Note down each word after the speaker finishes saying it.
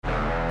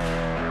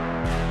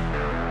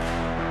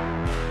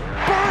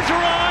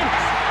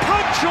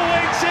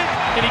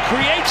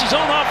creates his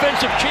own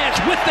offensive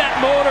chance with that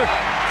motor.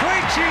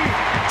 Krejci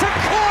to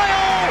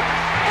Coyle,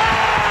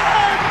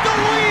 and the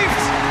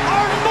Leafs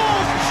are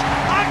mulched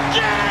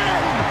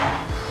again!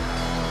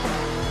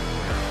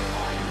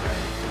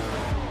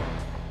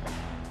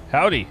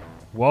 Howdy.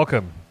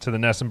 Welcome to the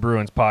Nesson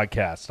Bruins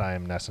podcast. I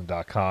am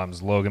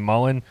Nesson.com's Logan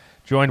Mullen,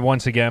 joined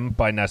once again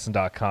by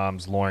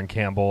Nesson.com's Lauren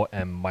Campbell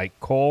and Mike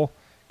Cole.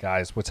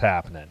 Guys, what's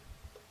happening?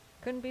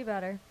 Couldn't be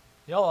better.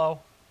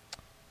 Yellow.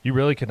 You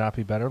really could not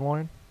be better,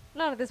 Lauren?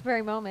 Not at this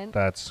very moment.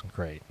 That's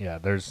great. Yeah,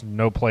 there's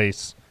no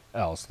place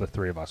else the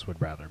three of us would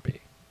rather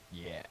be.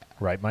 Yeah.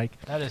 Right, Mike?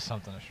 That is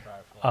something to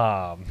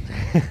strive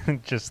for.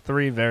 Just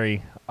three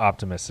very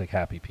optimistic,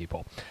 happy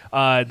people.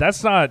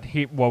 That's not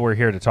what we're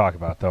here to talk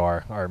about, though,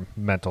 our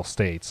mental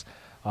states.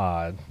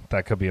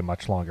 That could be a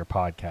much longer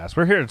podcast.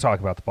 We're here to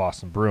talk about the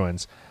Boston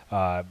Bruins.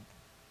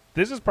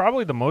 This is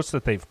probably the most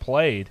that they've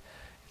played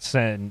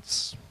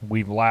since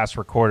we've last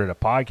recorded a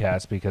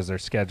podcast because their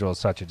schedule is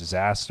such a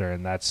disaster,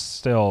 and that's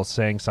still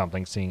saying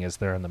something, seeing as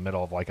they're in the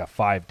middle of like a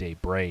 5-day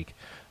break.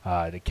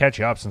 To catch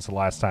you up since the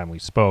last time we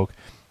spoke,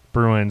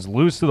 Bruins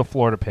lose to the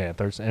Florida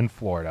Panthers in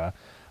Florida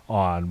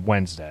on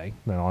Wednesday.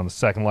 Then on the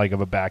second leg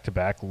of a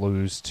back-to-back,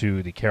 lose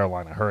to the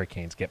Carolina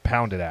Hurricanes, get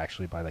pounded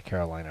actually by the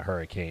Carolina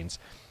Hurricanes.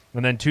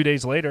 And then 2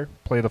 days later,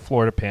 play the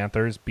Florida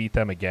Panthers, beat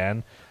them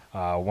again.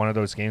 One of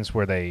those games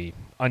where they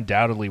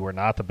undoubtedly were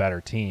not the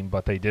better team,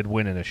 but they did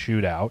win in a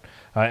shootout.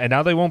 And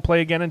now they won't play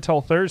again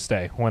until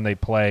Thursday when they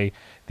play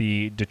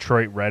the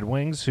Detroit Red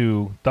Wings,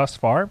 who thus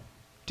far,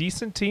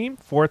 decent team,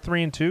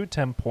 4-3-2,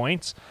 10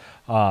 points.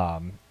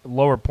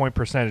 Lower point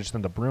percentage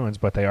than the Bruins,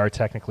 but they are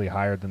technically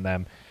higher than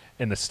them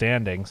in the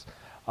standings.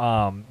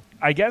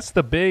 I guess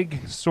the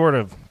big sort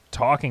of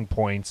talking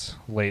points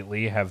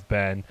lately have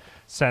been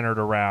centered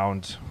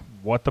around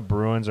what the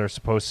Bruins are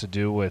supposed to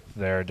do with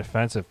their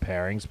defensive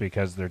pairings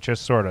because they're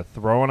just sort of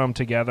throwing them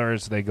together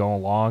as they go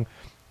along.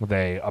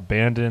 They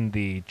abandoned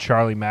the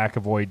Charlie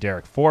McAvoy,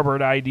 Derek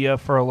Forbort idea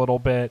for a little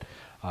bit,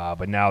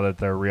 but now that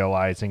they're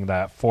realizing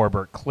that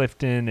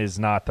Forbort-Clifton is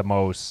not the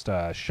most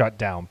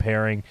shut-down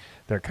pairing,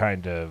 they're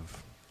kind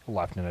of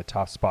left in a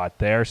tough spot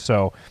there.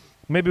 So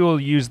maybe we'll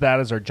use that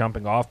as our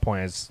jumping-off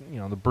point. As you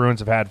know, the Bruins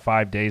have had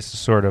 5 days to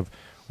sort of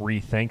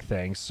rethink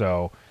things.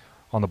 So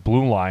on the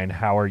blue line,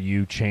 how are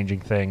you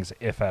changing things,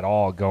 if at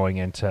all, going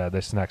into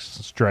this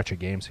next stretch of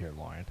games here,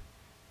 Lauren?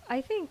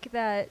 I think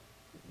that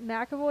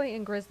McAvoy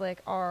and Grzelcyk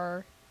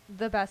are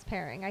the best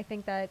pairing. I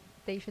think that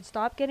they should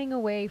stop getting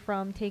away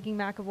from taking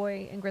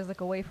McAvoy and Grzelcyk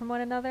away from one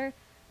another.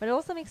 But it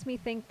also makes me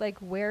think, like,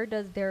 where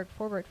does Derek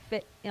Forbort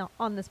fit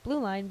on this blue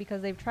line?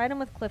 Because they've tried him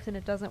with Clifton,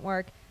 it doesn't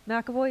work.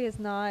 McAvoy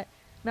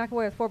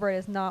with Forbort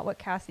is not what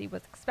Cassie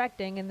was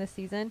expecting in this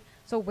season.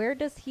 So where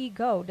does he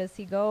go?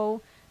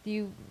 Do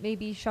you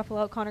maybe shuffle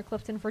out Connor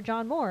Clifton for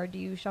John Moore? Do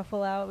you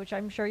shuffle out, which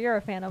I'm sure you're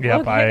a fan of?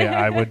 Yep, Logan.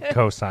 I would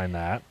co-sign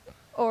that.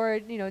 Or,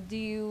 do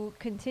you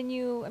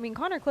continue? I mean,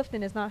 Connor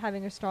Clifton is not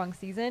having a strong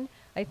season.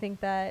 I think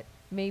that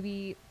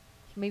maybe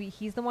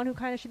he's the one who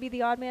kind of should be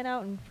the odd man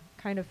out and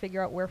kind of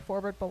figure out where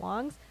Forbort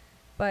belongs.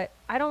 But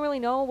I don't really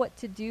know what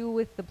to do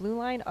with the blue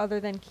line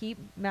other than keep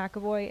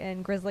McAvoy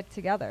and Grzelcyk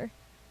together.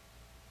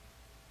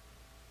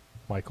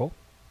 Michael?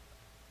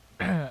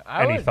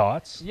 Any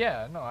thoughts?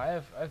 Yeah, no, I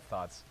have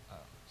thoughts.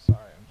 Sorry,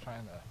 I'm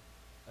trying to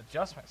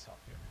adjust myself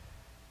here.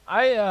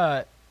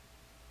 I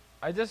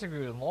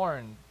disagree with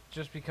Lauren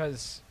just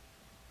because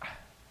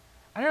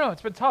I don't know.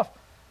 It's been tough.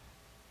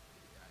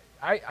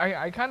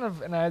 I kind of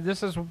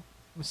this is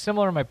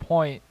similar to my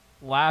point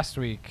last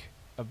week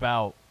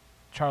about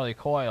Charlie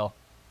Coyle.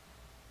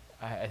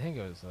 I think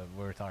it was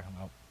we were talking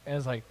about. And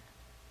it's like,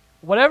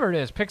 whatever it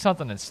is, pick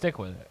something and stick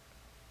with it.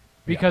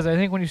 Because I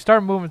think when you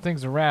start moving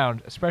things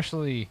around,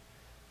 especially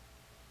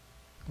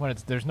when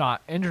it's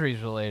not injury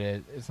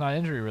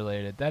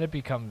related, then it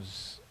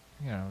becomes,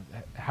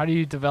 how do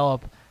you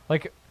develop,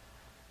 like,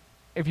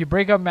 if you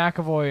break up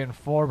McAvoy and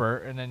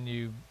Forbort and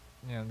then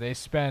they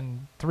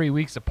spend 3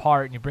 weeks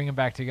apart and you bring them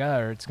back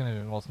together,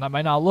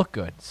 might not look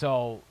good.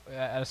 So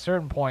at a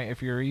certain point,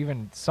 if you're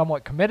even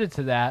somewhat committed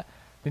to that,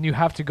 then you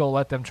have to go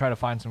let them try to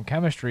find some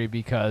chemistry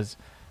because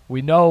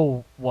we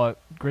know what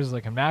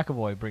Grzelcyk and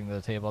McAvoy bring to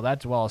the table.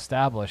 That's well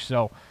established.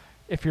 So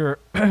if you're,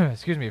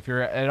 if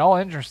you're at all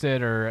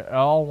interested or at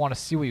all want to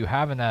see what you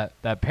have in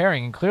that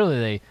pairing, and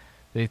clearly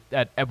they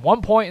at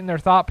one point in their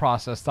thought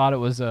process thought it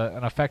was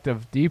an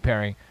effective D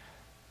pairing,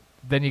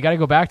 then you got to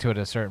go back to it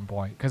at a certain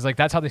point because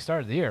that's how they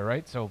started the year,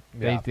 right? So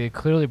they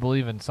clearly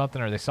believe in something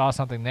or they saw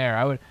something there.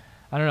 I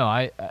don't know.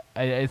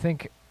 I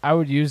think I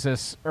would use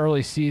this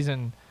early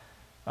season.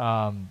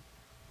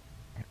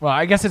 Well,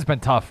 I guess it's been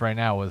tough right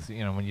now with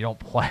when you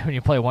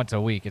play once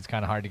a week, it's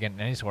kind of hard to get in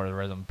any sort of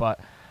rhythm. But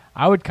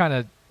I would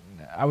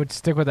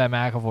stick with that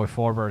McAvoy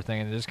Forbort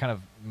thing and just kind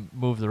of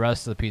move the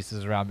rest of the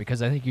pieces around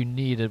because I think you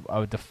need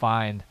a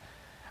defined.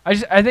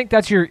 I think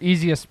that's your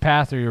easiest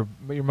path or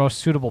your most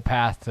suitable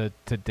path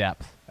to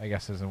depth, I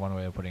guess is one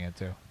way of putting it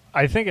too.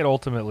 I think it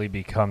ultimately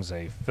becomes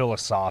a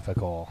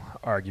philosophical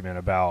argument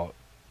about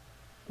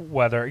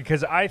whether,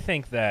 because I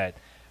think that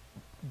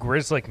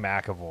Grzelcyk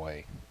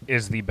McAvoy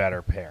is the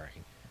better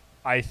pairing.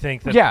 I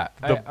think that Yeah,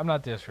 the I'm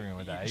not disagreeing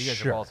with that. You guys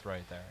Sure. are both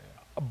right there.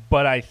 Yeah.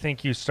 But I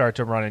think you start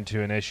to run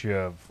into an issue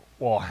of,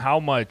 well, how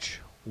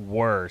much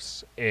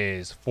worse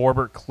is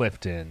Forbert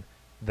Clifton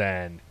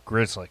than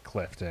Grizzly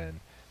Clifton?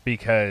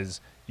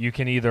 Because you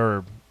can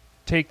either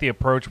take the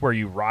approach where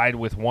you ride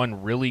with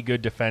one really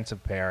good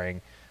defensive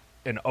pairing,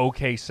 an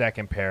okay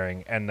second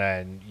pairing, and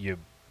then you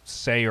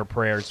say your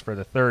prayers for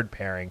the third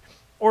pairing,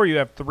 or you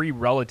have three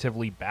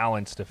relatively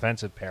balanced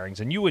defensive pairings.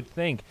 And you would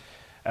think,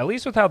 at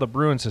least with how the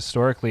Bruins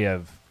historically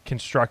have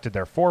constructed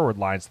their forward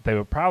lines, that they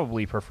would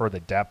probably prefer the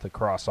depth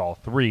across all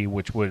three,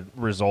 which would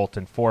result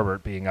in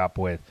Forbert being up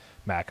with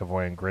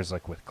McAvoy and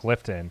Grzelcyk with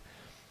Clifton.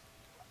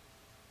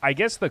 I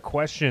guess the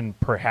question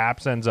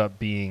perhaps ends up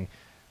being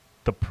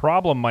the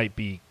problem might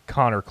be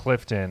Connor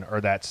Clifton or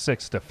that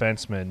sixth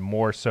defenseman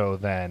more so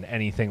than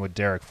anything with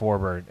Derek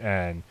Forbert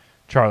and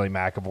Charlie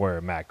McAvoy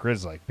or Matt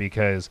Grzelcyk.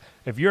 Because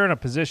if you're in a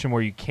position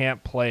where you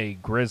can't play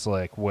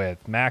Grzelcyk with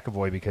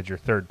McAvoy because your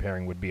third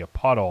pairing would be a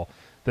puddle,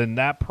 then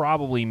that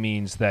probably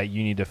means that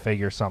you need to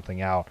figure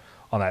something out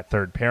on that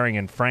third pairing.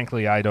 And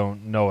frankly, I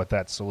don't know what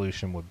that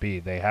solution would be.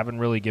 They haven't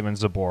really given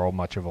Zaboral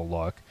much of a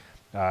look.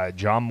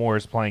 John Moore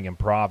is playing in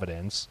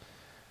Providence.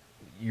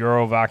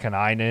 Euro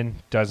Vakanainen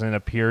doesn't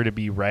appear to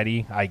be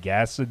ready, I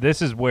guess.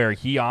 This is where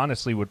he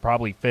honestly would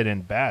probably fit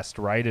in best,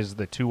 right, as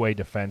the two-way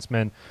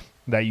defenseman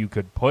that you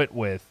could put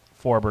with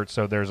Forbert,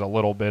 so there's a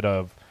little bit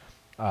of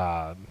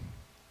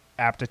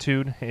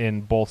aptitude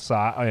in both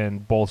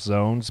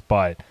zones.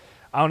 But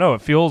I don't know.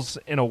 It feels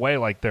in a way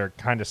like they're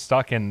kind of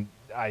stuck in.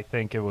 I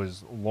think it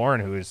was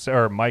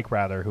Mike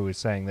rather, who was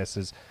saying this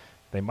is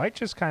they might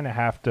just kind of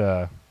have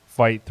to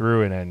fight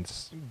through it and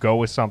go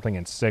with something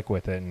and stick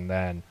with it, and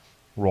then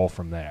roll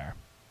from there.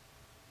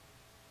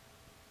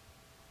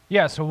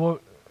 Yeah. So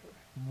what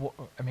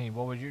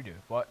would you do?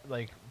 What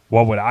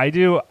would I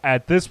do?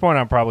 At this point,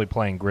 I'm probably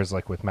playing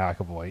Grzelcyk with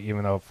McAvoy,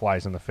 even though it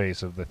flies in the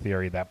face of the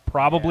theory that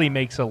probably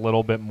makes a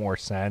little bit more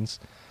sense.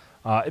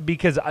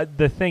 Because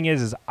the thing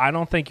is I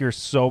don't think you're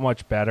so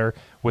much better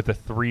with the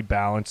three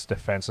balanced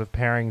defensive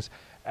pairings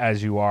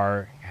as you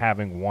are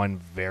having one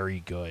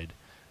very good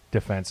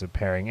defensive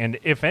pairing. And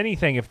if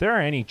anything, if there are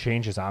any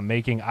changes I'm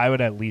making, I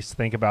would at least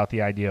think about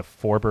the idea of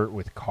Forbert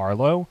with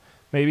Carlo,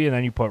 maybe, and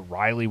then you put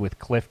Riley with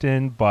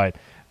Clifton, but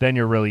then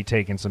you're really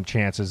taking some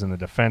chances in the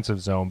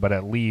defensive zone. But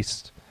at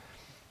least,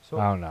 I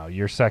don't know,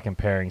 your second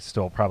pairing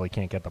still probably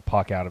can't get the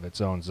puck out of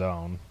its own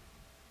zone.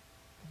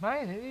 Am I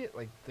an idiot?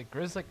 Like the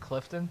Grzelcyk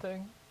Clifton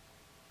thing?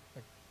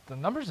 Like, the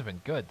numbers have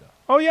been good, though.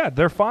 Oh, yeah,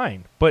 they're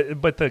fine.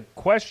 But the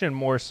question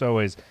more so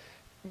is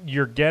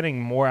you're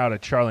getting more out of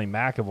Charlie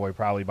McAvoy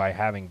probably by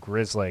having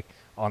Grzelcyk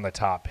on the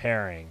top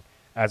pairing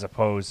as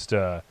opposed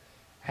to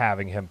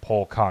having him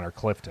pull Connor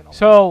Clifton away.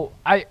 So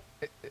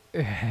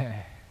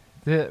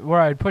where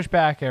I'd push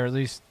back or at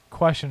least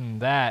question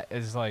that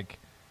is like,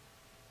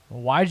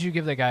 why'd you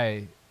give that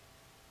guy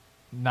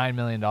 $9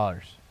 million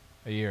a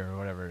year or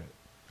whatever?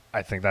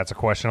 I think that's a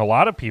question a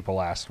lot of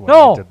people asked when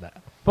No, they did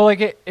that. but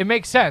like it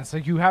makes sense.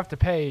 Like you have to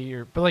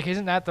pay but like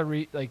isn't that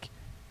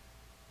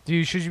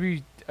should you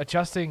be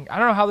adjusting? I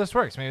don't know how this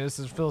works. Maybe this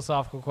is a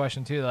philosophical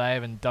question too that I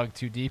haven't dug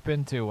too deep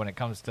into when it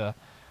comes to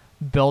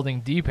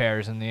building D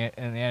pairs in the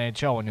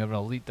NHL when you have an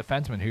elite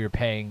defenseman who you're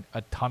paying a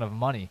ton of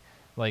money.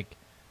 Like,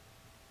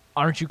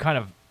 aren't you kind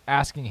of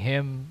asking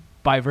him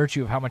by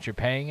virtue of how much you're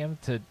paying him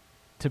to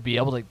be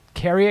able to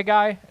carry a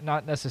guy,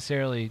 not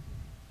necessarily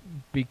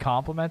be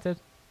complimented?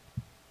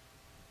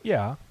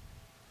 Yeah.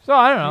 So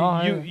I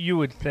don't know. You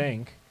would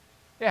think.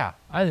 Yeah,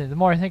 the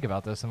more I think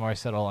about this, the more I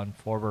settle on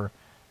Forbert,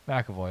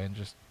 McAvoy, and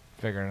just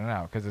figuring it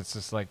out because it's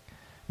just like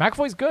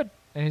McAvoy's good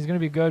and he's going to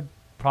be good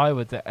probably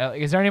with the.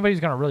 Is there anybody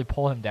who's going to really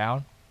pull him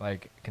down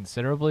like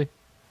considerably?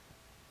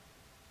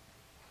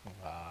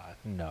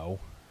 No.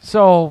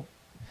 So,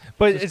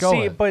 but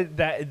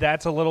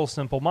that's a little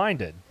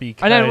simple-minded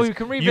because and then we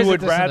can revisit you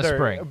would this rather in the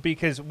spring.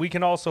 because we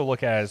can also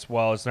look at as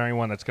well. Is there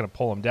anyone that's going to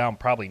pull him down?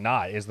 Probably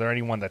not. Is there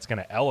anyone that's going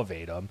to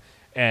elevate him?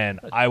 And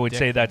I would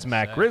say that's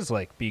Matt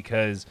Grzelcyk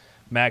because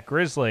Matt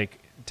Grzelcyk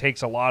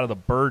takes a lot of the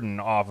burden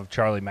off of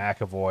Charlie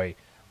McAvoy.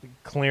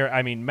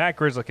 Matt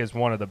Grzelcyk is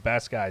one of the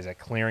best guys at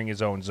clearing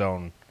his own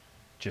zone,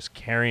 just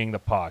carrying the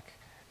puck,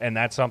 and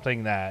that's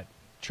something that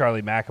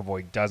Charlie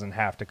McAvoy doesn't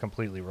have to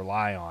completely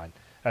rely on,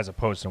 as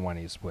opposed to when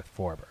he's with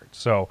Forbert.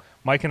 So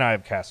Mike and I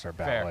have cast our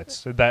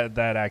ballots. That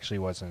actually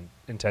wasn't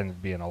intended to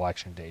be an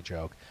election day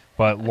joke.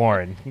 But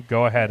Lauren,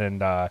 go ahead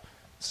and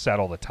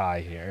settle the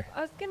tie here. I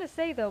was gonna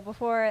say though,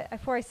 before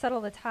I settle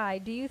the tie,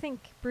 do you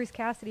think Bruce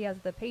Cassidy has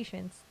the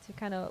patience to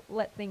kind of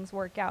let things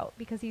work out?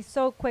 Because he's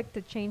so quick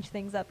to change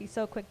things up. He's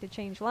so quick to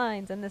change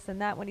lines and this and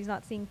that when he's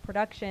not seeing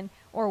production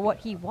or what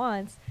he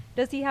wants.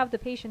 Does he have the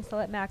patience to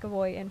let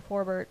McAvoy and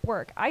Forbert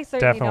work? I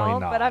certainly Definitely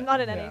don't, not. but I'm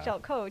not an Yeah.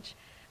 NHL coach.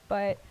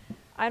 But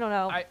I don't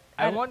know.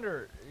 I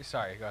wonder.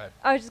 Sorry, go ahead.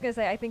 I was just gonna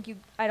say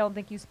I don't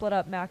think you split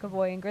up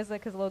McAvoy and Grzelcyk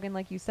because Logan,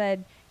 like you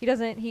said,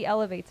 he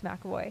elevates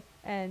McAvoy,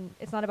 and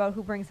it's not about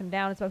who brings him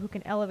down; it's about who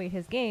can elevate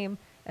his game,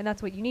 and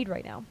that's what you need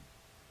right now.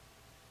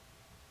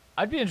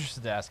 I'd be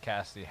interested to ask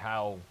Cassidy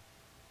how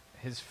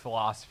his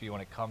philosophy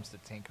when it comes to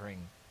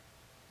tinkering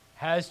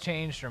has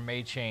changed or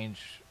may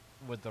change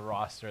with the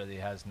roster that he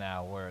has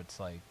now, where it's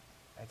like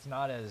it's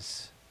not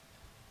as,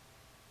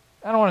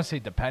 I don't want to say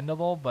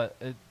dependable, but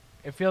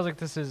it feels like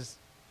this is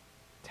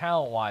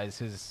talent-wise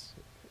his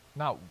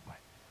not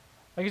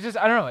like, it's just,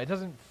 I don't know, it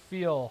doesn't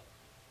feel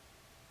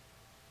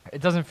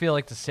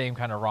like the same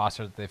kind of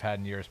roster that they've had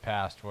in years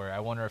past, where I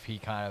wonder if he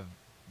kind of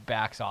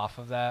backs off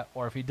of that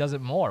or if he does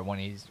it more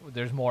when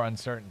there's more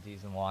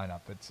uncertainties in the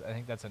lineup. I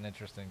think that's an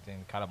interesting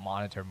thing to kind of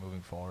monitor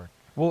moving forward.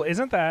 Well,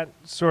 isn't that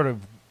sort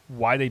of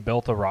why they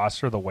built the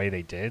roster the way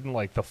they did?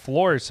 Like, the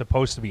floor is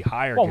supposed to be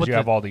higher because you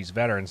have all these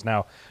veterans.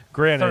 Now,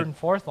 granted, third and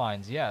fourth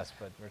lines, yes,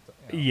 but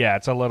yeah,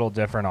 it's a little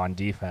different on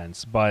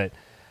defense. But,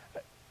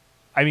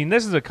 I mean,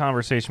 this is a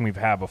conversation we've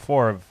had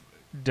before of,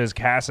 does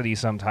Cassidy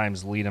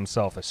sometimes lead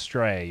himself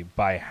astray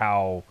by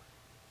how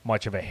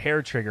much of a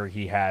hair trigger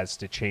he has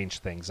to change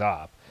things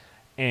up?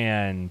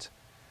 And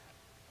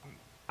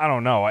I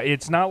don't know.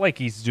 It's not like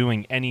he's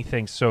doing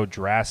anything so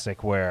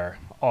drastic where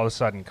all of a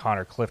sudden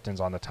Connor Clifton's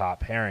on the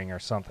top pairing or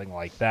something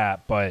like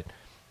that. But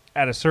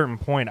at a certain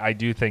point, I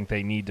do think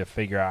they need to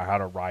figure out how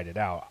to ride it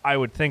out. I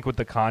would think with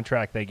the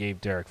contract they gave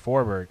Derek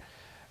Forbort,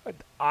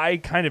 I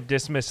kind of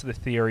dismissed the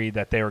theory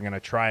that they were going to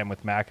try him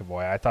with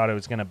McAvoy. I thought it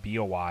was going to be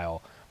a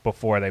while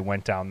before they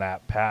went down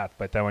that path.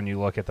 But then when you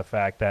look at the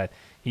fact that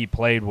he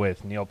played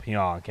with Neil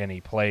Pionk and he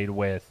played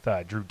with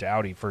Drew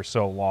Doughty for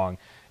so long,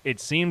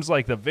 it seems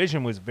like the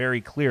vision was very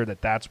clear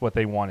that that's what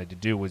they wanted to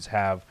do, was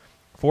have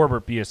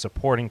Forbort be a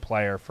supporting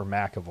player for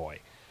McAvoy.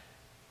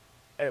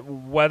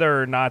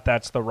 Whether or not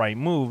that's the right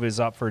move is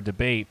up for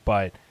debate,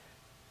 but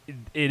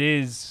it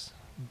is,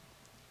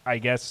 I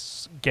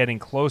guess, getting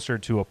closer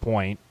to a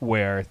point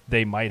where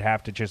they might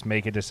have to just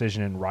make a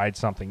decision and ride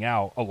something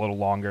out a little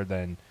longer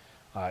than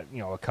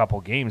a couple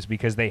games,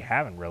 because they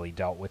haven't really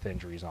dealt with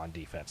injuries on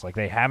defense. Like,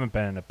 they haven't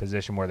been in a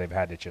position where they've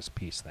had to just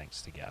piece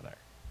things together.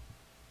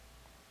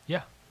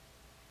 Yeah.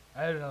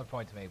 I had another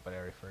point to make, but I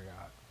already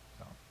forgot.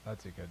 So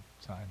that's a good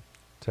sign.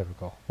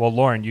 Typical. Well,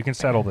 Lauren, you can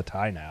settle the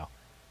tie now.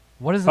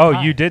 What is the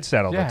tie? You did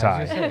settle the I was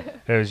tie. gonna say.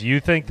 It was, you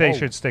think they Whoa.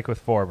 should stick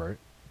with Forbort,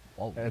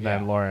 Whoa, and yeah.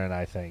 then Lauren and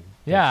I think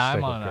they Yeah, should I'm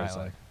stick on with an Grizzly.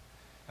 island.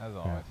 As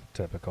always. Yeah,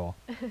 typical.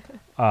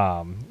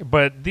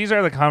 But these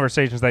are the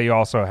conversations that you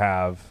also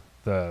have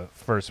the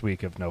first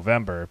week of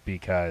November,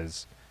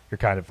 because you're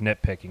kind of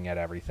nitpicking at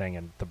everything,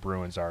 and the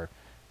Bruins are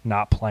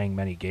not playing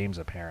many games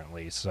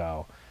apparently.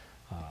 So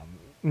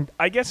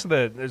I guess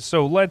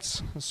so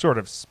let's sort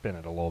of spin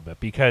it a little bit,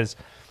 because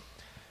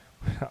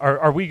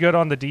are we good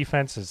on the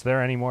defense? Is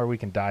there any more we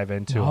can dive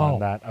into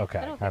on that? Okay,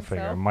 I don't I think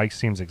figure. so. Mike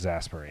seems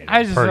exasperated,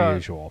 I just, per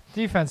usual.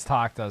 Defense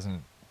talk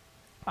doesn't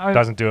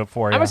Doesn't do it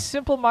for you. I'm a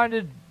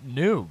simple-minded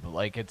noob.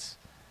 Like, it's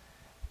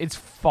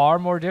far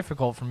more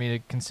difficult for me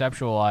to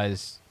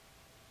conceptualize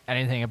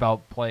anything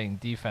about playing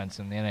defense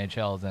in the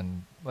NHL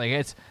than, like,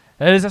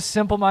 that is a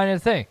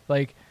simple-minded thing.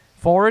 Like,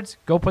 forwards,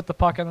 go put the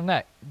puck in the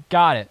net.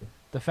 Got it.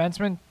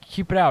 Defensemen,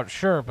 keep it out,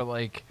 sure, but,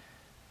 like,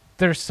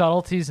 there's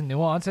subtleties and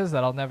nuances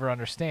that I'll never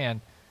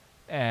understand,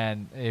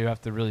 and you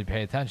have to really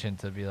pay attention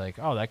to be like,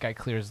 oh, that guy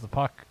clears the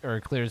puck or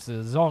clears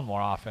the zone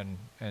more often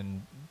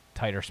in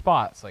tighter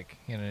spots. Like,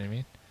 you know what I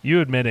mean?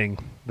 You admitting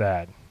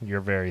that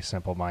you're very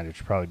simple-minded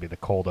should probably be the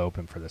cold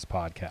open for this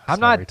podcast. I'm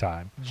not every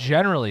time.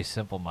 generally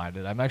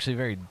simple-minded. I'm actually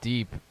very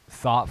deep,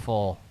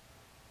 thoughtful,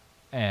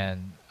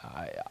 and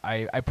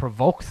I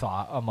provoke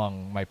thought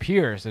among my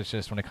peers. It's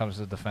just when it comes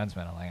to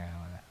defensemen, I'm like,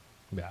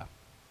 Yeah,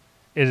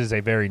 it is a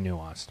very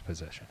nuanced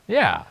position.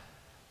 yeah.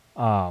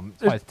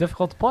 That's why it's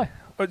difficult to play.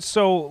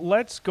 So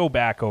let's go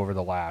back over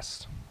the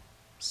last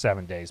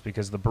 7 days,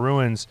 because the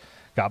Bruins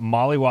got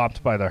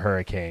mollywopped by the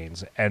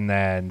Hurricanes, and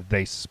then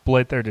they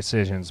split their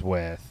decisions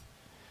with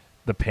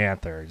the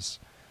Panthers.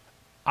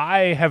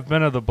 I have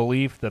been of the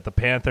belief that the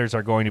Panthers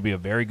are going to be a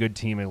very good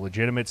team, a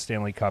legitimate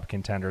Stanley Cup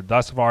contender.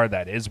 Thus far,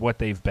 that is what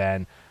they've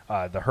been.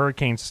 The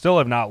Hurricanes still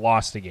have not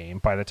lost a game.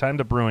 By the time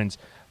the Bruins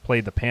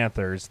played the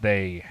Panthers,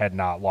 they had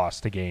not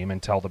lost a game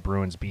until the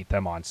Bruins beat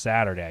them on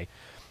Saturday.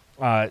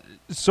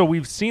 So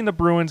we've seen the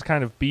Bruins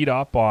kind of beat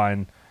up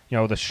on,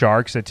 the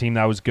Sharks, a team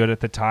that was good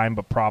at the time,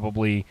 but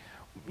probably,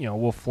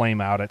 will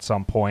flame out at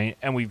some point.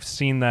 And we've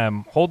seen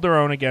them hold their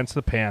own against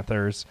the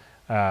Panthers,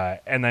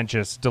 and then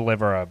just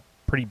deliver a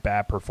pretty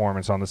bad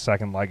performance on the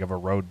second leg of a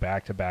road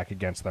back-to-back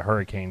against the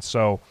Hurricanes.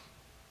 So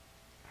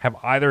have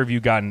either of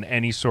you gotten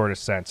any sort of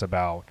sense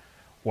about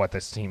what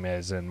this team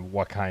is and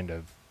what kind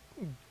of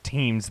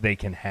teams they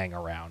can hang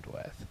around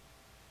with?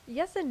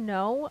 Yes and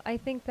no. I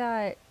think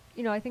that,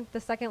 I think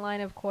the second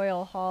line of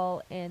Coyle,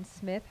 Hall, and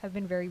Smith have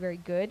been very, very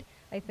good.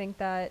 I think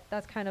that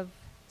that's kind of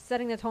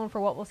setting the tone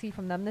for what we'll see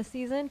from them this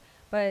season.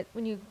 But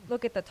when you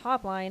look at the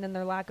top line and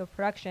their lack of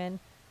production,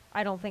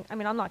 I'm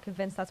not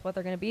convinced that's what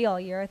they're going to be all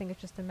year. I think it's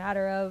just a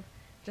matter of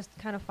just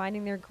kind of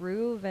finding their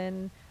groove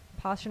and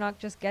Pastrnak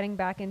just getting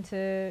back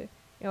into,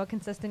 a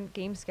consistent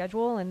game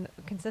schedule and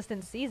a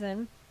consistent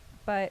season.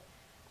 But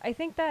I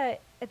think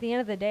that at the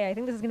end of the day, I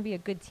think this is going to be a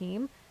good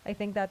team. I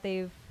think that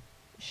they've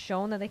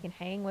shown that they can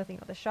hang with,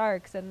 the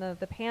Sharks and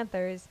the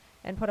Panthers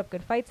and put up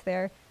good fights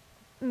there.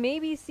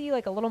 maybe see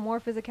like a little more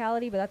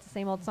physicality, but that's the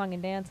same old song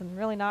and dance and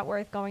really not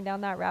worth going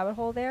down that rabbit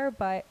hole there.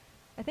 But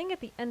I think at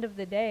the end of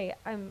the day,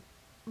 I'm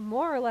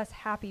more or less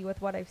happy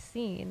with what I've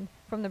seen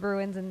from the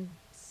Bruins in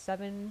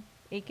 7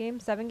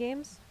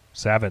 games.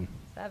 7.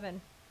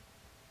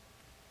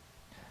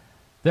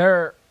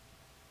 They're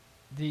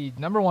the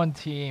number 1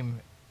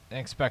 team in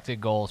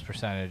expected goals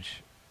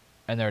percentage,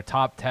 and they're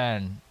top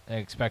 10 in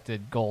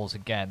expected goals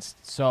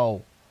against.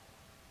 So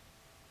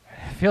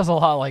it feels a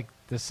lot like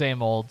the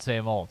same old,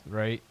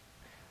 right?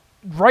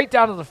 Right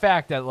down to the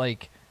fact that,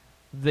 like,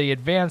 the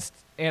advanced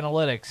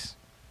analytics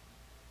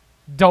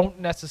don't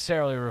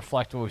necessarily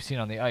reflect what we've seen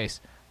on the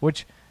ice,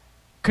 which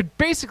could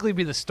basically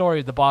be the story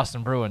of the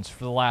Boston Bruins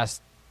for the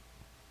last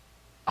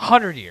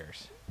 100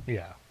 years.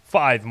 Yeah.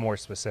 5 more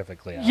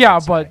specifically. Yeah,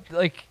 would say. but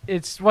like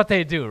it's what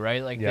they do,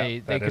 right? Like Yeah, they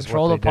that is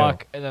control the what they do.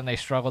 puck and then they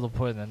struggle to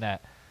put it in the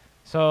net.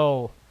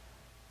 So,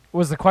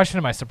 was the question,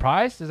 am I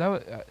surprised? Is that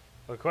what?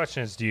 The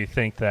question is, do you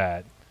think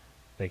that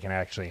they can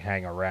actually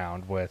hang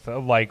around with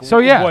like? So,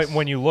 yes.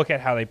 When you look at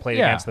how they played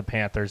Yeah. against the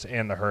Panthers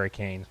and the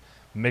Hurricanes,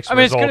 mixed I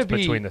mean, it's results gonna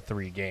be- between the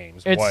 3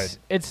 games.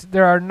 It's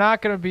there are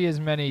not going to be as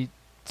many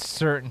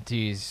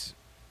certainties,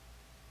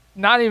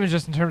 not even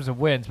just in terms of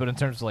wins, but in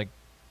terms of like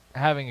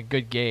having a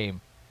good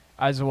game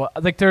as well.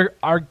 Like there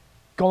are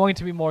going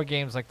to be more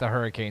games like the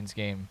Hurricanes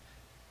game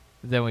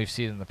than we've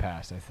seen in the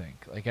past. I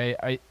think. Like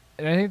I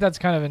think that's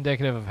kind of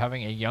indicative of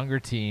having a younger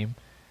team,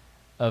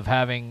 of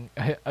having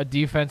a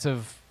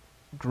defensive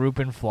group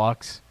in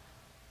flux,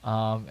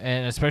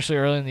 and especially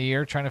early in the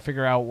year, trying to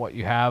figure out what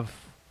you have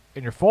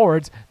in your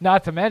forwards.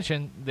 Not to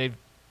mention they've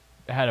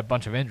had a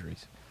bunch of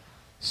injuries,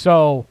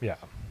 so yeah.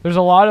 there's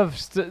a lot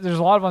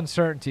of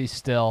uncertainty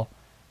still.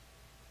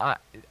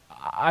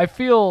 I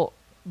feel,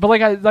 but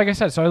like I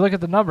said, so I look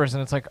at the numbers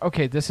and it's like,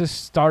 okay, this is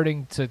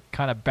starting to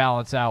kind of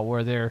balance out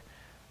where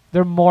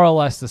they're more or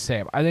less the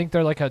same. I think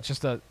they're like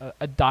just a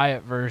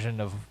diet version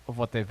of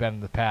what they've been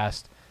in the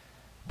past,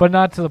 but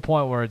not to the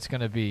point where it's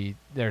going to be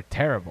they're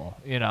terrible,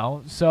 you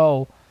know.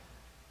 So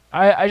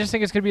I just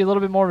think it's going to be a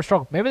little bit more of a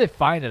struggle. Maybe they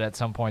find it at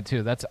some point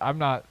too. I'm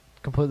not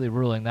completely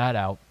ruling that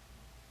out,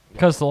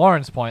 because to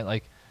Lauren's point,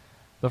 like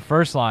the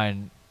first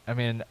line, I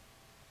mean,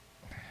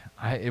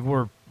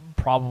 we're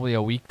probably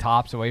a week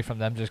tops away from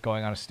them just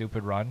going on a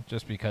stupid run,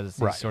 just because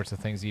these Right. sorts of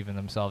things even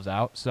themselves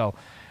out. So,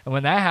 and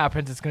when that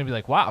happens, it's going to be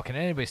like, wow, can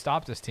anybody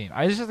stop this team?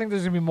 I just think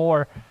there's going to be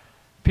more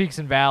peaks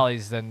and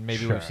valleys than maybe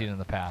Sure. we've seen in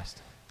the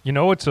past. You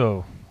know, it's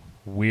a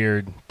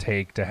weird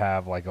take to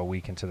have like a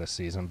week into the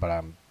season, but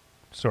I'm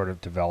sort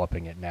of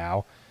developing it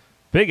now.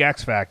 Big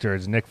X factor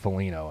is Nick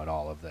Foligno in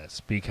all of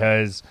this,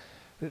 because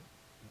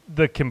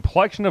the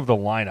complexion of the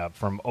lineup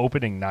from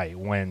opening night,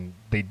 when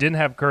they didn't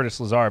have Curtis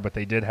Lazar but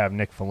they did have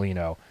Nick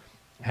Foligno,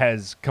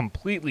 has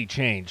completely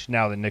changed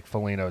now that Nick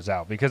Foligno's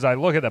out. Because I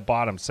look at the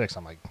bottom 6,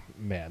 I'm like,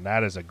 man,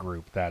 that is a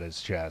group that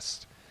is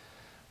just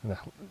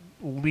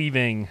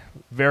leaving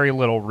very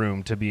little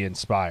room to be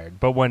inspired.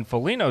 But when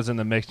Foligno's in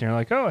the mix, you're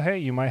like, oh, hey,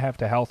 you might have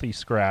to healthy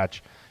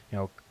scratch,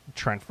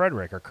 Trent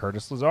Frederick or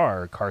Curtis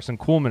Lazar or Carson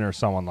Kuhlman or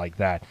someone like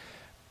that.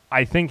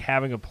 I think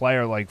having a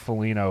player like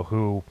Foligno,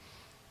 who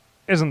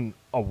isn't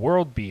a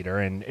world beater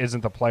and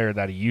isn't the player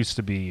that he used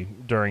to be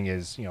during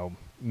his,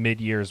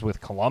 mid-years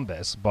with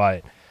Columbus,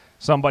 but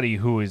somebody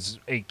who is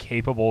a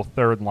capable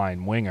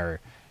third-line winger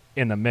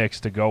in the mix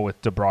to go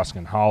with DeBrusk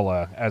and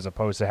Haula, as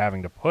opposed to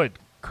having to put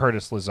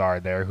Curtis Lazar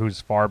there, who's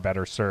far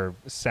better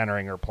served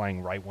centering or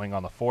playing right wing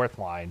on the 4th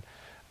line.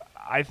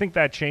 I think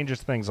that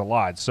changes things a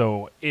lot.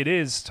 So it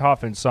is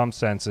tough in some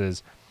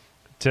senses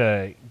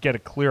to get a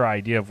clear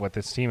idea of what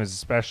this team is,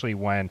 especially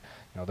when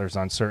there's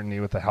uncertainty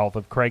with the health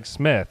of Craig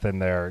Smith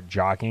and they're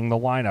jockeying the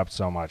lineup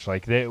so much.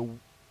 Like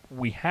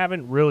we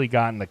haven't really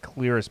gotten the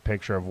clearest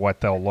picture of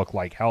what they'll look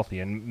like healthy,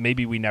 and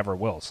maybe we never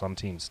will. Some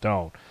teams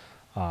don't.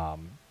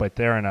 But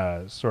they're in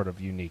a sort of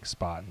unique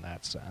spot in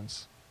that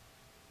sense.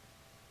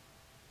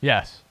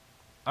 Yes.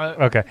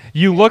 Okay.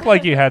 You look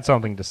like you had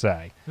something to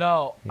say.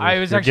 No,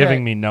 You're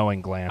giving me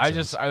knowing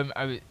glances.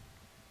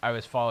 I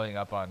was following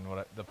up on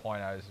the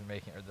point I was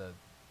making, or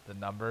the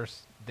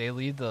numbers. They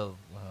lead the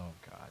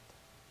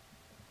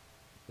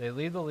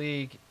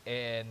league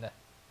in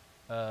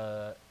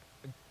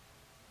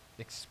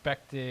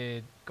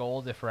expected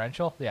goal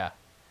differential. Yeah,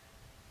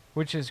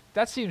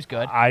 that seems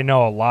good. I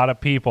know a lot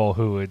of people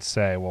who would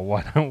say, well,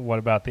 what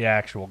about the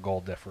actual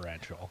goal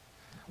differential?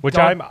 Which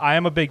I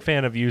am a big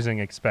fan of using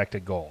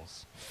expected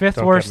goals. 5th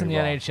Don't worst get in me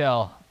the wrong.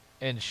 NHL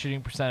in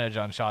shooting percentage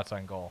on shots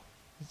on goal.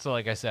 So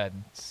like I said,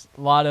 it's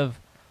a lot of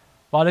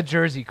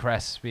jersey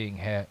crests being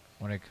hit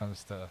when it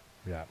comes to.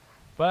 Yeah.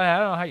 But I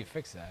don't know how you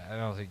fix that. I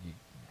don't think you.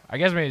 I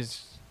guess maybe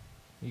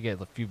you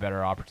get a few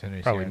better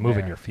opportunities. Probably here and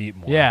moving there. your feet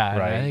more. Yeah,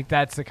 Right. I think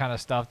that's the kind of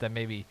stuff that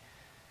maybe,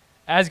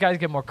 as guys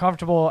get more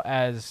comfortable,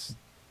 as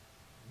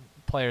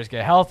players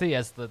get healthy,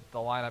 as the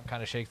lineup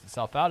kind of shakes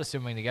itself out,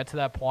 assuming to get to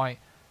that point,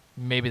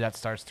 maybe that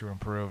starts to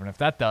improve. And if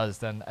that does,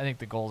 then I think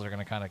the goals are going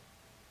to kind of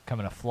come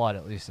in a flood,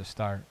 at least to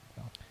start.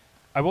 So.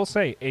 I will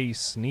say a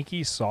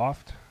sneaky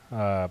soft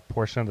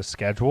portion of the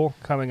schedule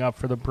coming up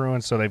for the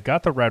Bruins. So they've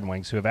got the Red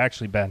Wings, who have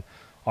actually been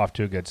off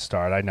to a good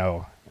start. I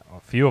know a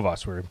few of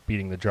us were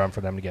beating the drum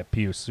for them to get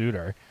Pius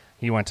Suter.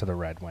 He went to the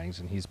Red Wings,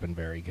 and he's been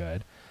very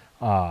good.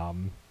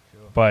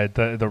 But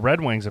the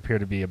Red Wings appear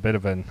to be a bit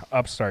of an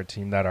upstart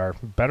team that are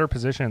better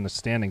positioned in the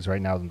standings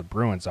right now than the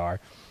Bruins are,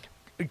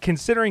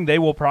 considering they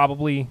will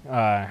probably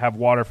have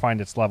water find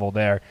its level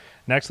there.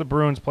 Next, the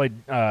Bruins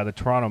played the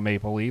Toronto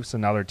Maple Leafs,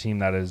 another team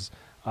that has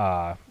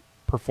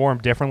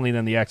performed differently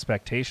than the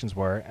expectations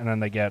were, and then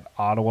they get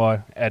Ottawa,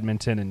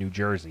 Edmonton, and New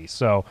Jersey.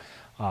 So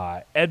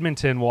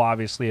Edmonton will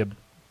obviously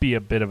be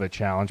a bit of a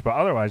challenge, but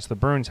otherwise the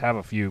Bruins have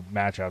a few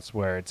matchups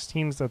where it's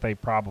teams that they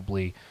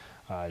probably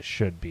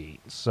should beat.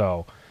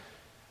 So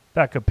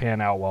that could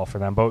pan out well for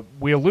them. But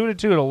we alluded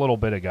to it a little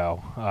bit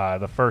ago,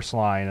 the first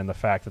line and the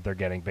fact that they're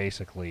getting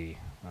basically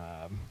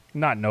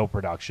not no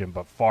production,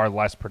 but far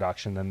less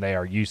production than they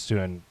are used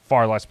to and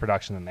far less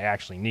production than they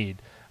actually need.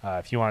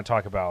 If you want to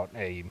talk about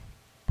a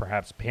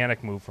perhaps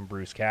panic move from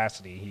Bruce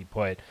Cassidy, he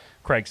put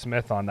Craig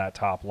Smith on that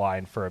top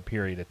line for a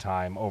period of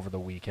time over the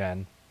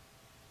weekend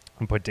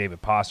and put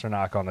David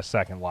Pastrnak on the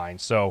second line.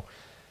 So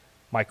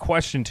my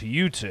question to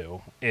you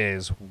two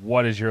is,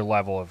 what is your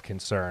level of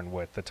concern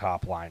with the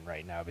top line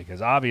right now?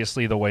 Because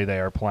obviously the way they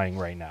are playing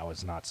right now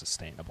is not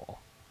sustainable.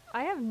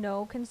 I have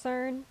no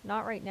concern,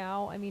 not right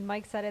now. I mean,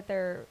 Mike said it,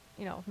 they're,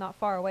 not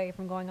far away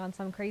from going on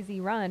some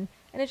crazy run.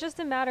 And it's just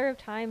a matter of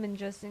time and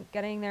just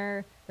getting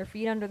their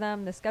feet under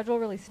them. The schedule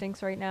really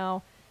stinks right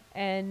now.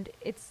 And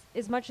it's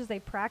as much as they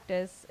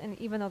practice, and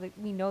even though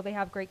we know they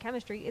have great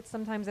chemistry,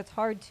 sometimes it's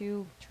hard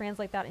to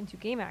translate that into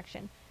game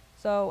action.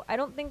 So I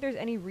don't think there's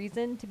any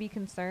reason to be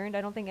concerned.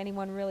 I don't think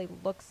anyone really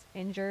looks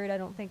injured. I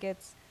don't think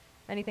it's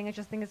anything. I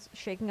just think it's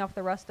shaking off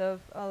the rust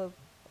of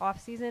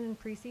off-season and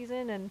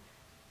preseason and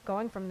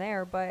going from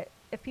there. But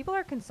if people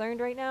are concerned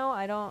right now,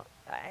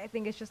 I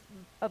think it's just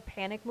a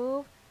panic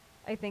move.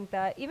 I think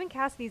that even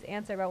Cassidy's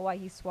answer about why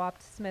he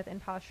swapped Smith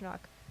and Pastrnak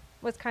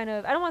was kind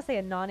of, I don't want to say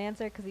a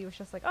non-answer, because he was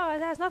just like, oh,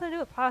 it has nothing to do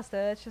with pasta.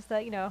 It's just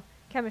that,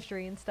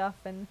 chemistry and stuff.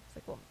 And it's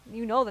like, well,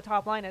 the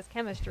top line has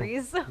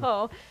chemistry.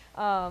 So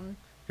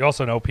you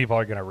also know people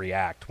are going to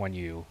react when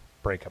you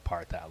break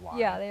apart that line.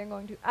 Yeah, they are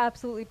going to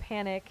absolutely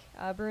panic.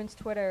 Bruins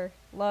Twitter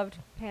loved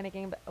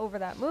panicking over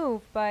that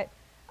move, but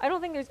I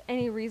don't think there's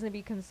any reason to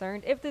be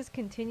concerned. If this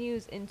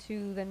continues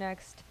into the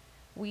next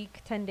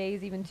week, 10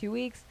 days, even 2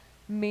 weeks,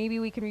 maybe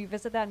we can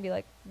revisit that and be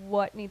like,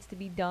 what needs to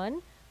be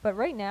done? But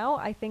right now,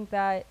 I think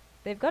that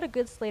they've got a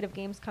good slate of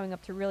games coming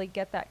up to really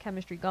get that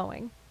chemistry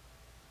going.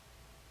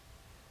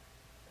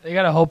 You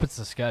got to hope it's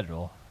the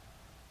schedule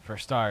for a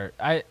start.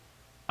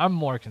 I'm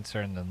more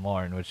concerned than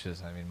Lauren, which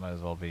is, might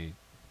as well be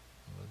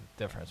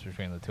the difference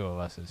between the two of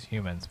us as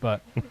humans.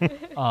 But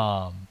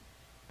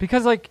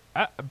because,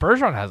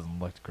 Bergeron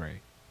hasn't looked great.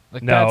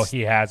 No,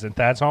 he hasn't.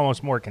 That's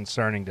almost more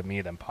concerning to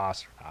me than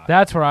Pastrnak.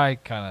 That's where I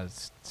kind of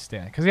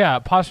stand. Because,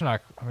 Pastrnak,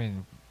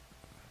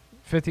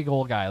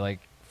 50-goal guy,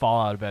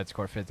 fall out of bed,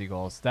 score 50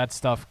 goals. That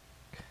stuff,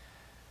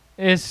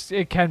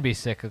 it can be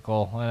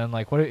cyclical. And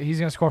then, he's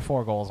going to score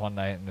 4 goals one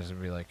night, and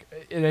just be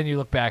and then you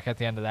look back at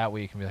the end of that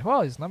week and be like,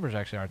 well, his numbers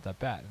actually aren't that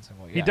bad. And it's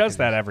well, he does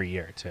that every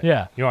year, too.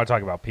 Yeah. You want to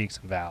talk about peaks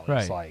and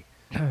valleys. Right.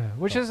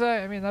 Which is,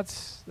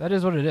 that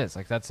is what it is.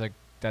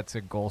 That's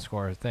a goal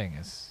scorer thing.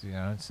 It's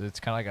kind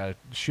of like a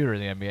shooter in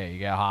the NBA. You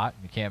get hot,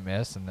 and you can't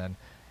miss, and then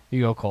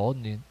you go cold,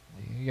 and you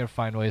got to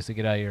find ways to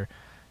get out of your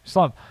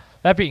slump.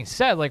 That being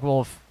said,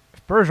 if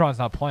Bergeron's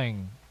not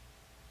playing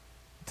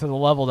to the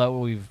level that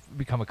we've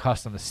become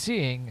accustomed to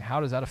seeing, how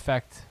does that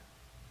affect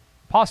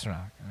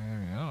Pastrnak? I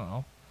don't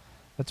know.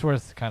 That's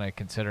worth kind of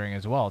considering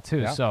as well, too.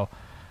 Yeah. So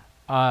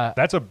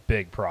that's a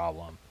big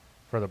problem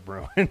for the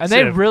Bruins. And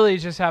they really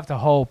just have to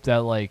hope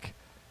that,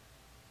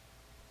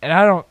 and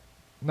I don't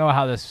know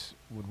how this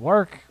would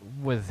work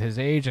with his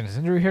age and his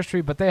injury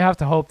history, but they have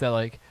to hope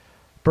that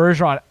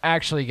Bergeron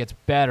actually gets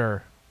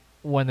better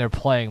when they're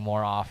playing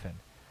more often,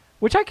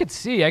 which I could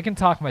see. I can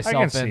talk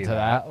myself into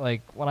that.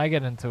 When I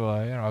get into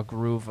a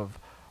groove of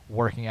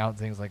working out and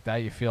things like that,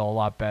 you feel a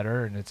lot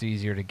better and it's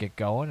easier to get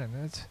going,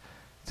 and it's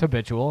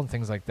habitual and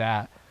things like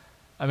that.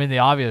 The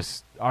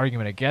obvious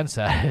argument against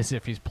that is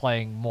if he's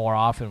playing more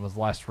often with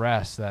less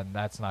rest, then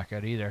that's not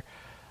good either.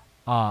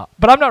 But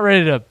I'm not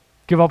ready to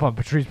give up on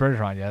Patrice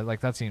Bergeron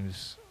yet. That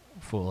seems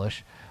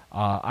foolish.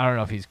 I don't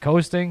know if he's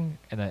coasting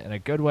in a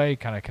good way,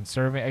 kind of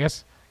conserving. I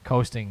guess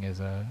coasting is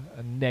a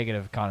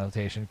negative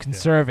connotation.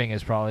 Conserving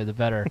is probably the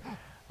better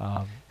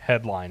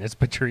headline. Is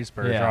Patrice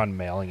Bergeron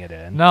mailing it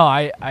in? No,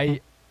 I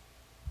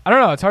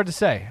don't know. It's hard to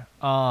say.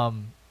 He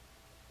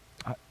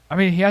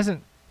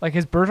hasn't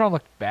his Bergeron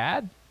looked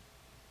bad.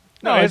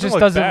 No, it just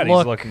doesn't look.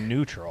 He's looking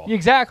neutral.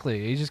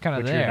 Exactly. He's just kind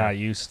of there. You're not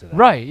used to that.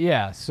 Right.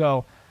 Yeah.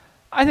 So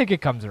I think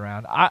it comes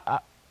around.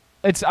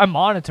 I'm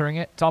monitoring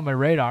it. It's on my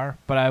radar,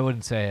 but I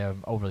wouldn't say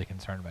I'm overly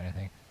concerned about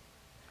anything.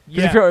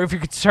 Yeah. If you're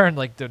concerned,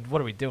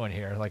 what are we doing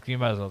here? You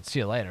might as well see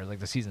you later.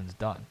 The season's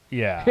done.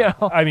 Yeah.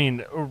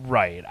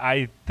 Right.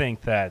 I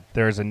think that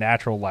there's a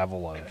natural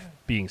level of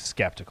being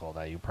skeptical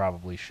that you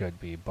probably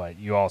should be, but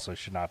you also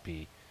should not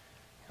be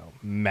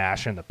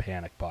mashing the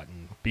panic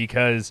button,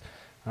 because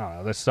I don't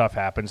know, this stuff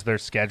happens. Their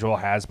schedule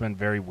has been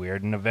very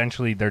weird, and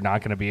eventually they're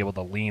not going to be able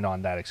to lean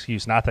on that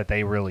excuse. Not that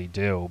they really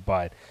do,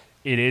 but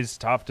it is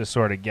tough to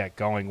sort of get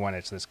going when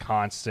it's this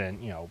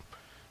constant,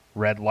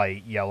 red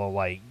light, yellow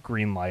light,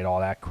 green light, all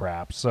that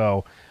crap.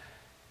 So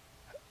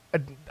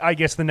I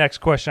guess the next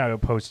question I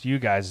would pose to you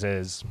guys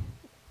is,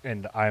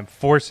 and I'm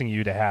forcing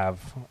you to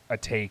have a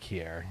take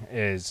here,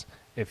 is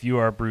if you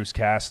are Bruce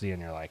Cassidy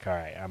and you're like, all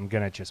right, I'm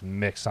going to just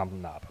mix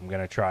something up. I'm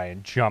going to try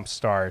and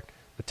jumpstart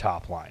the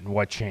top line.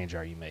 What change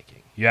are you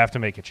making? You have to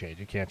make a change.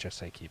 You can't just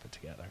say keep it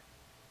together.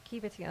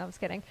 Keep it together. I was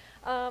kidding.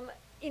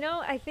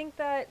 I think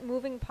that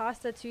moving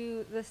Pasta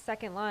to the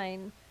second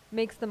line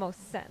makes the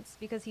most sense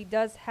because he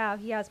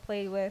has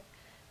played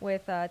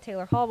with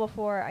Taylor Hall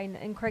before,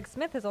 and Craig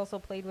Smith has also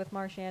played with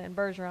Marchand and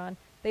Bergeron.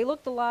 They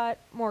looked a lot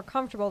more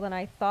comfortable than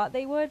I thought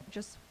they would,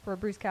 just for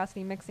Bruce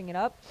Cassidy mixing it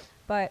up.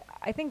 But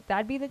I think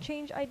that'd be the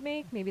change I'd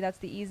make. Maybe that's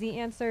the easy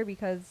answer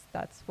because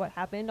that's what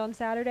happened on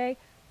Saturday.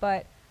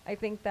 But I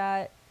think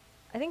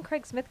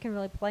Craig Smith can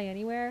really play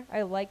anywhere.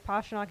 I like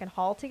Pastrnak and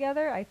Hall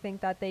together. I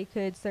think that they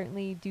could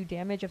certainly do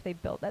damage if they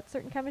built that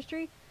certain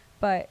chemistry.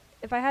 But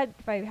if I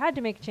had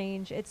to make a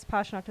change, it's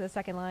Pastrnak to the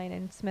second line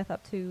and Smith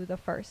up to the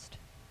first.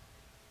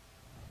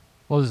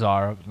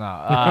 Lazar,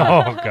 no.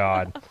 Oh,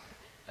 God.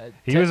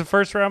 He was a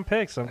first-round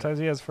pick. Sometimes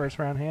he has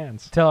first-round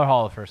hands. Taylor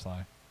Hall, the first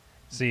line.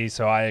 See,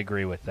 so I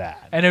agree with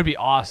that. And it would be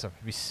awesome.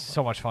 It'd be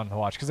so much fun to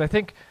watch because I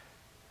think.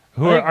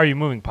 Are you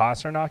moving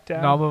Pastrnak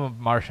down? No, I'm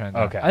moving Marchand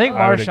down. Okay. I think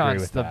I would agree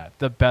Marchand's with that.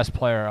 the best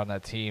player on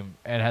that team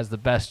and has the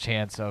best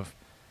chance of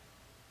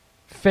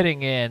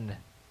fitting in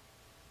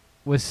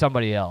with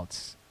somebody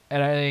else.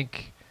 And I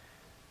think,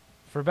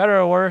 for better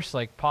or worse,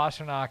 like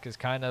Pastrnak is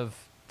kind of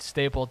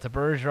stapled to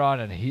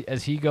Bergeron, and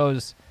as he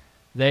goes,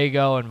 they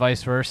go, and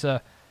vice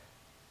versa.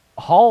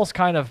 Hall's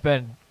kind of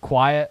been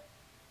quiet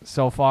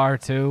so far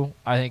too.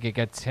 I think it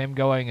gets him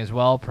going as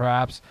well.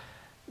 Perhaps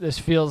this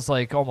feels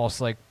like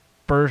almost like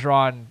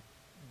Bergeron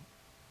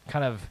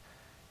kind of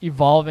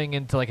evolving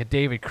into like a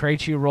David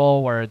Krejci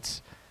role, where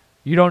it's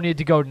you don't need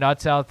to go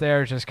nuts out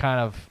there, just kind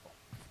of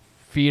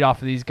feed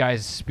off of these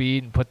guys'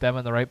 speed and put them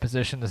in the right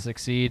position to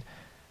succeed.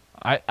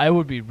 I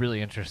would be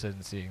really interested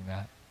in seeing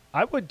that.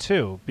 I would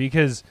too,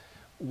 because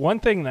one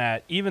thing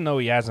that, even though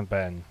he hasn't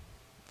been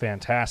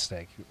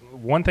fantastic,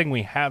 one thing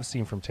we have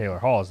seen from Taylor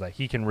Hall is that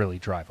he can really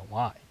drive a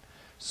line.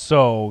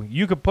 So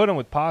you could put him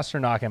with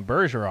Pastrnak and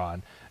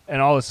Bergeron,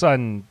 and all of a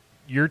sudden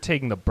you're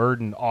taking the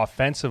burden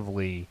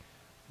offensively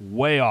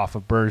way off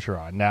of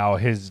Bergeron. Now,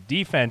 his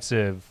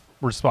defensive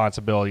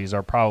responsibilities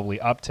are probably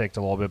upticked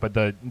a little bit, but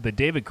the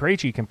David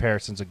Krejci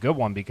comparison's a good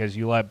one because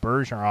you let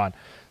Bergeron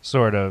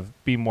sort of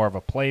be more of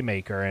a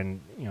playmaker, and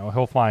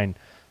he'll find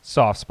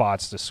soft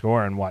spots to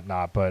score and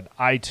whatnot. But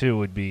I too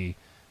would be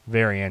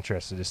very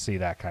interested to see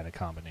that kind of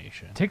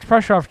combination. Takes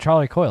pressure off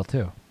Charlie Coyle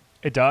too.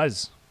 It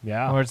does,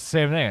 yeah. Or it's the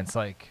same thing. It's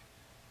like,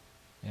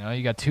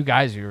 you got two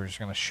guys who are just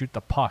gonna shoot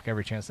the puck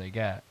every chance they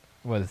get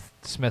with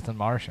Smith and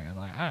Marchand.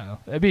 Like, I don't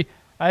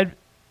know.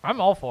 I'm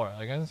all for it.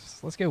 Like,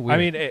 let's get weird.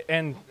 I mean,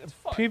 and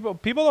people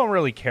don't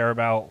really care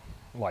about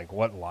like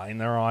what line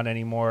they're on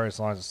anymore, as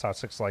long as it's top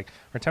six. Like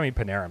Artemi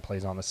Panarin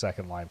plays on the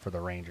second line for the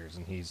Rangers,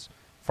 and he's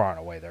far and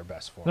away their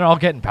best forward. They're all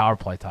getting power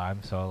play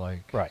time, so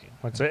like right.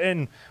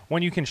 And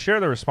when you can share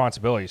the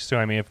responsibilities too,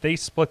 I mean, if they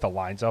split the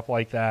lines up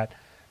like that,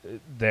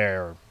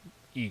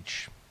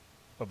 each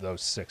of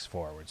those six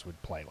forwards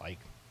would play like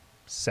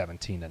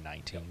 17 to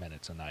 19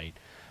 minutes a night.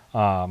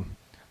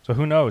 So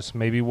who knows?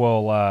 Maybe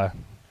we'll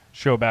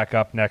show back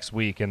up next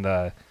week, and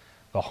the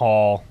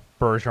Hall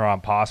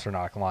Bergeron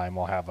Pastrnak line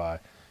will have a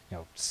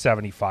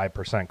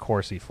 75%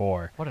 Corsi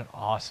 4. What an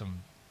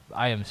awesome!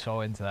 I am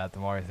so into that. The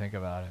more I think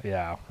about it,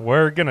 Yeah,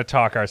 we're gonna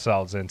talk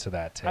ourselves into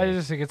that take. I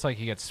just think it's like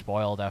you get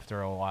spoiled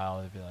after a while.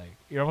 It'd be like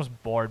you're almost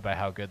bored by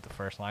how good the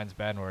first line's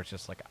been. Where it's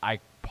just like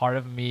part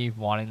of me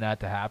wanting that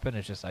to happen.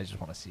 It's just I just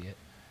want to see it.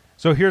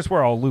 So here's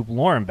where I'll loop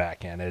Lauren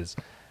back in is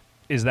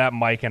that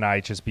Mike and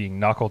I just being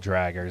knuckle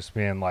draggers,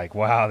 being like,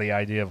 wow, the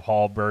idea of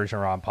Hall,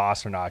 Bergeron,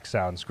 Pastrnak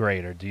sounds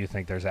great, or do you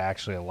think there's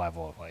actually a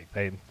level of like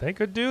they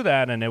could do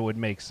that and it would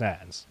make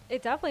sense?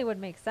 It definitely would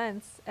make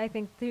sense. I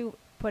think through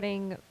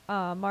putting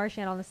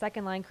Marchand on the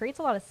second line creates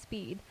a lot of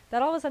speed.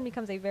 That all of a sudden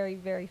becomes a very,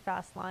 very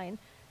fast line.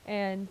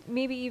 And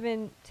maybe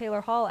even Taylor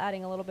Hall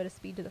adding a little bit of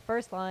speed to the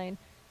first line,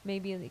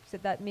 maybe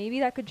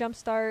that could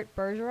jumpstart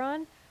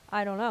Bergeron.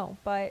 I don't know,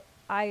 but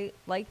I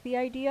like the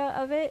idea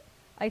of it.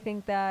 I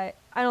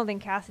don't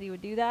think Cassidy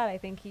would do that. I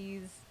think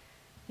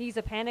he's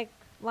a panic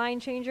line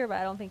changer, but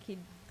I don't think he'd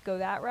go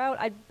that route.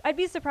 I'd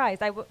be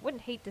surprised. I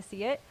wouldn't hate to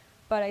see it,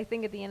 but I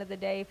think at the end of the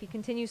day, if he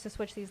continues to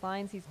switch these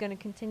lines, he's going to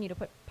continue to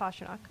put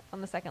Pastrnak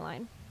on the second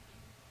line.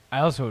 I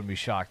also would be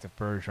shocked if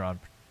Bergeron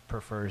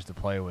prefers to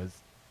play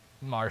with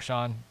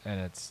Marchand, and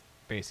it's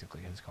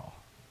basically his call.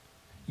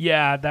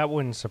 Yeah, that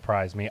wouldn't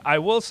surprise me. I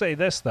will say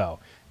this, though.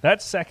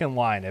 That second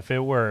line, if it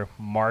were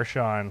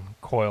Marchand,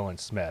 Coyle, and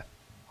Smith,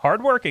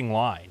 hardworking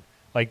line.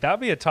 Like, that would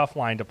be a tough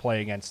line to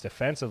play against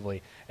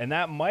defensively. And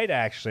that might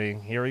actually,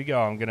 here we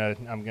go, I'm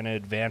gonna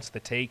advance the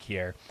take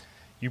here.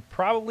 You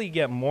probably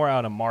get more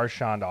out of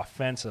Marchand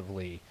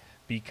offensively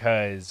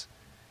because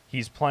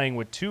he's playing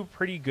with two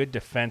pretty good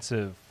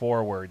defensive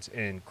forwards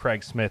in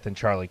Craig Smith and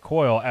Charlie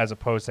Coyle, as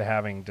opposed to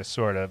having to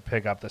sort of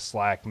pick up the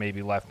slack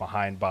maybe left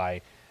behind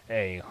by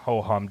a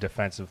ho-hum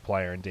defensive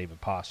player in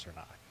David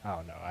Pastrnak. I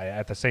don't know.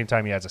 At the same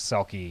time, he has a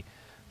Selke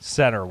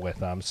center with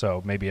him,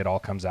 so maybe it all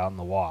comes out in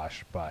the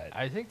wash. But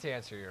I think to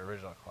answer your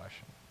original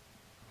question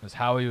was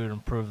how he would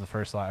improve the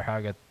first line. How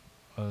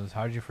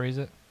did you phrase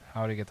it?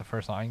 How to get the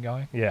first line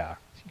going? yeah,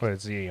 but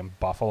is he in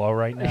Buffalo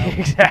right now?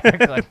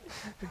 Exactly.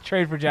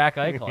 Trade for Jack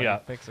Eichel. Yeah.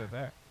 Fix it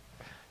there.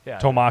 Yeah.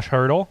 Tomas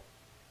Hertl?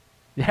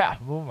 Yeah,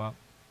 move him up.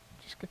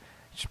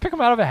 Just pick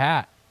him out of a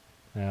hat.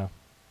 Yeah.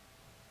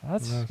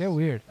 That's Yes. get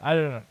weird. I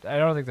don't know. I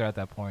don't think they're at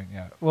that point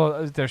yet.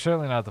 Well, they're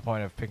certainly not at the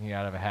point of picking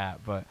out of a hat.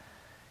 But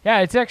yeah,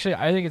 it's actually.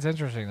 I think it's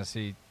interesting to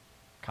see,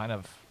 kind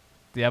of,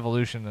 the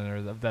evolution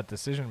of that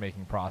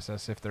decision-making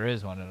process, if there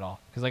is one at all.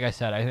 Because, like I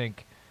said, I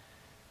think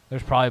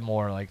there's probably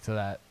more like to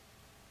that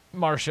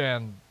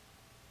Marchand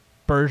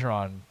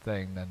Bergeron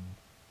thing than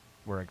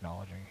we're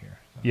acknowledging here.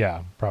 So.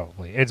 Yeah,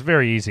 probably. It's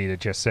very easy to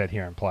just sit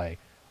here and play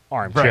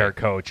armchair Right.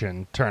 coach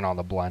and turn on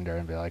the blender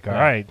and be like, all Yeah.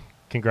 right,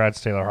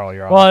 congrats, Taylor Hall,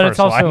 you're on Well, the it's first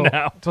also line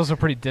now. it's also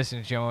pretty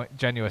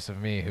disingenuous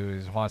of me who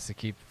wants to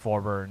keep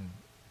Forber and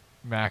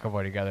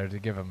McAvoy together to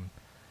give them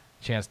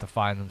a chance to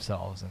find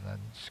themselves and then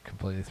just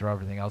completely throw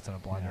everything else in a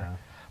blender. Yeah.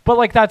 But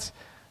like that's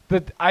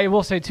I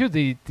will say too,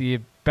 the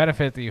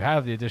benefit that you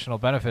have, the additional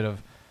benefit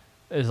of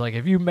is like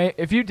if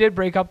you did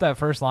break up that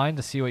first line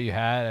to see what you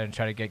had and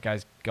try to get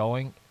guys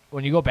going,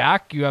 when you go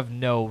back you have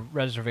no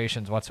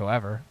reservations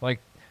whatsoever. Like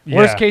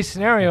worst Yeah. case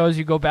scenario is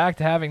you go back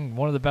to having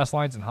one of the best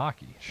lines in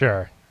hockey.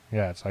 Sure.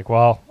 Yeah, it's like,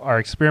 well, our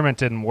experiment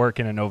didn't work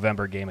in a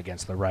November game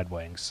against the Red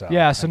Wings. So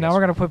Yeah, so I now guess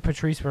we're gonna put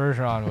Patrice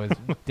Bergeron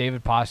with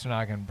David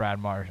Pastrnak and Brad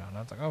Marchand.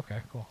 That's like,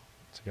 okay, cool.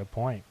 That's a good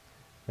point.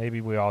 Maybe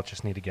we all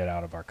just need to get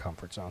out of our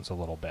comfort zones a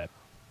little bit.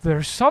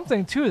 There's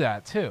something to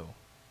that too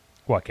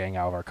What, getting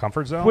out of our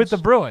comfort zones? with the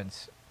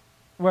Bruins,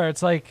 where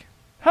it's like,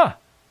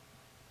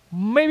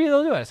 maybe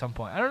they'll do it at some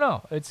point. I don't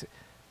know. It's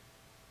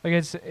like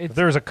it's If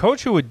there was a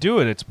coach who would do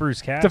it, it's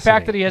Bruce Cassidy. the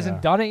fact that he hasn't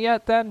Yeah. done it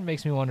yet. Then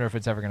makes me wonder if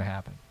it's ever gonna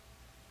happen.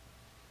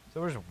 So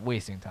we're just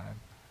wasting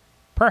time.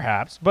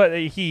 Perhaps, but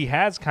he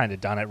has kind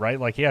of done it, right?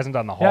 Like he hasn't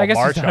done the whole Yeah, I guess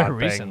he's Marchand done it thing,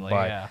 recently.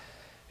 but Yeah.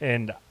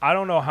 and I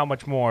don't know how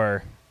much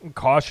more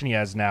caution he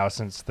has now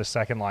since the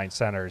second line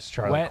center is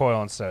Charlie When-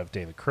 Coyle instead of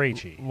David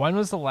Krejci. When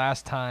was the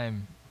last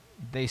time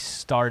they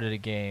started a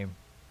game,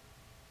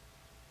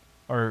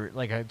 or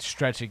like a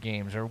stretch of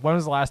games, or when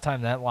was the last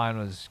time that line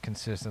was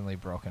consistently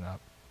broken up?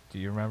 Do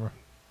you remember?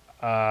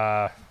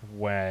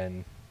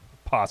 When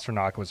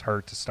Pastrnak was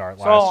hurt to start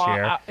last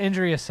year.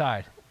 Injury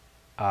aside,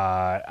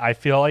 I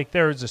feel like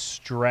there was a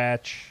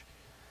stretch.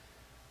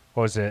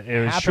 What was it? It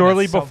was Happened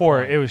shortly at some before.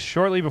 point. It was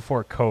shortly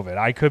before COVID.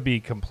 I could be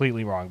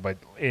completely wrong, but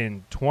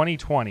in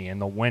 2020, in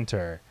the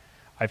winter,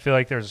 I feel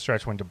like there was a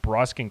stretch when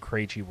DeBrusk and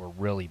Krejci were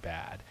really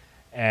bad,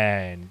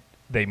 and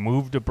they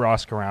moved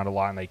DeBrusk around a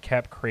lot, and they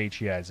kept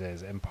Krejci as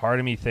is. And part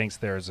of me thinks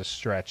there's a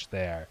stretch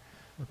there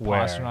where,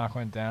 Pastrnak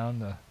went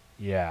down.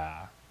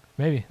 yeah,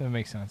 Maybe that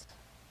makes sense.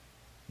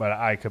 but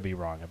I could be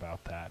wrong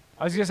about that.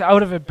 I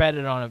would have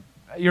betted on it.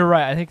 You're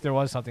right. I think there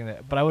was something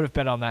that, but I would have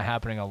bet on that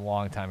happening a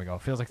long time ago.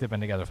 It feels like they've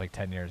been together for like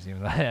 10 years,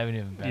 even though I haven't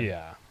even been.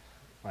 Yeah,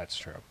 that's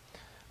true.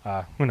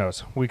 Who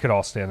knows? We could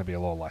all stand to be a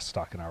little less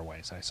stuck in our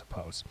ways, I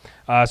suppose.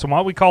 So why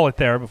don't we call it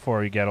there before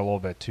we get a little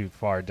bit too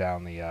far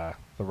down the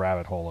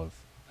rabbit hole of,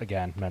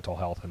 again, mental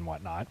health and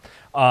whatnot.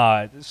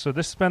 So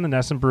this has been the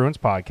NESN Bruins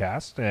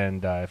podcast,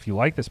 and if you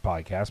like this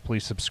podcast,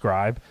 please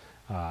subscribe,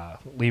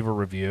 leave a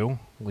review,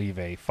 leave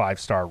a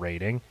 5-star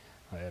rating.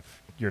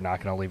 If you're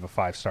not going to leave a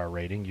 5-star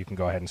rating, you can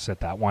go ahead and sit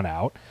that one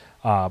out.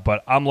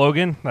 But I'm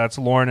Logan. That's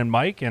Lauren and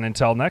Mike, and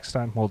until next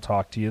time, we'll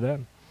talk to you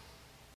then.